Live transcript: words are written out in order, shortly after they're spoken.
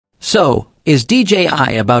So, is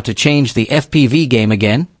DJI about to change the FPV game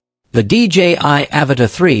again? The DJI Avata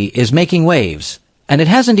 3 is making waves, and it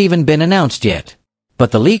hasn't even been announced yet.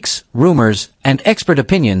 But the leaks, rumors, and expert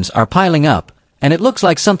opinions are piling up, and it looks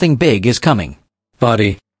like something big is coming.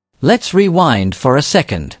 Buddy. Let's rewind for a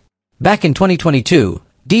second. Back in 2022,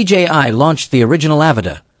 DJI launched the original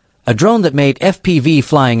Avata, a drone that made FPV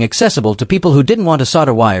flying accessible to people who didn't want to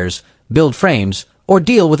solder wires, build frames, or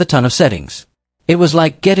deal with a ton of settings. It was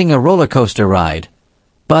like getting a roller coaster ride,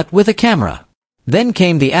 but with a camera. Then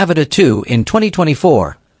came the Avata 2 in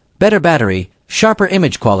 2024, better battery, sharper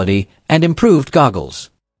image quality, and improved goggles.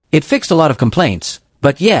 It fixed a lot of complaints,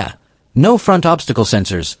 but yeah, no front obstacle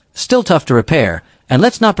sensors, still tough to repair, and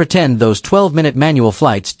let's not pretend those 12-minute manual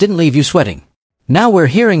flights didn't leave you sweating. Now we're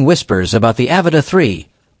hearing whispers about the Avata 3,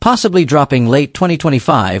 possibly dropping late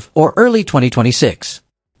 2025 or early 2026.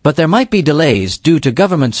 But there might be delays due to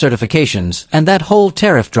government certifications and that whole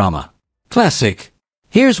tariff drama. Classic.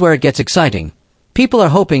 Here's where it gets exciting. People are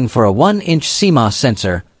hoping for a 1-inch CMOS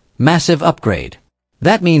sensor, massive upgrade.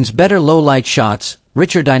 That means better low-light shots,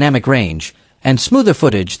 richer dynamic range, and smoother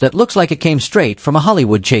footage that looks like it came straight from a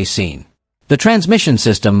Hollywood chase scene. The transmission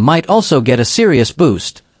system might also get a serious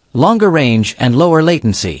boost, longer range and lower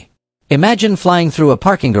latency. Imagine flying through a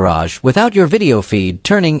parking garage without your video feed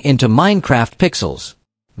turning into Minecraft pixels.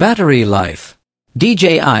 Battery life.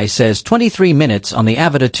 DJI says 23 minutes on the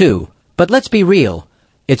Avata 2, but let's be real,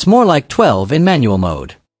 it's more like 12 in manual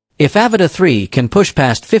mode. If Avata 3 can push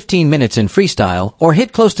past 15 minutes in freestyle or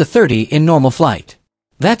hit close to 30 in normal flight,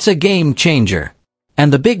 that's a game changer.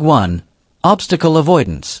 And the big one, obstacle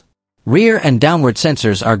avoidance. Rear and downward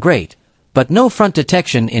sensors are great, but no front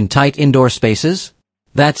detection in tight indoor spaces?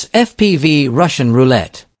 That's FPV Russian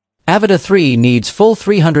roulette. Avata 3 needs full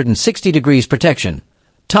 360 degrees protection.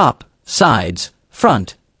 Top, sides,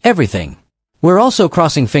 front, everything. We're also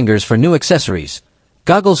crossing fingers for new accessories.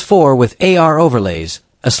 Goggles 4 with AR overlays,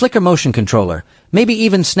 a slicker motion controller, maybe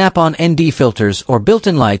even snap-on ND filters or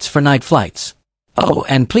built-in lights for night flights. Oh,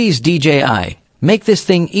 and please DJI, make this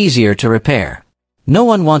thing easier to repair. No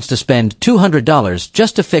one wants to spend $200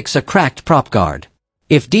 just to fix a cracked prop guard.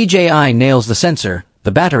 If DJI nails the sensor,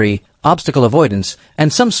 the battery, obstacle avoidance,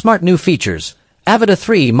 and some smart new features, Avata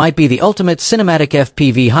 3 might be the ultimate cinematic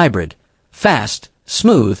FPV hybrid. Fast,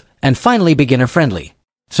 smooth, and finally beginner-friendly.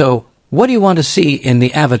 So, what do you want to see in the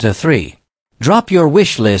Avata 3? Drop your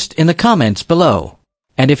wish list in the comments below.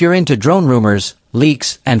 And if you're into drone rumors,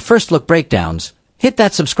 leaks, and first-look breakdowns, hit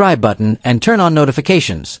that subscribe button and turn on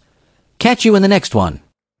notifications. Catch you in the next one.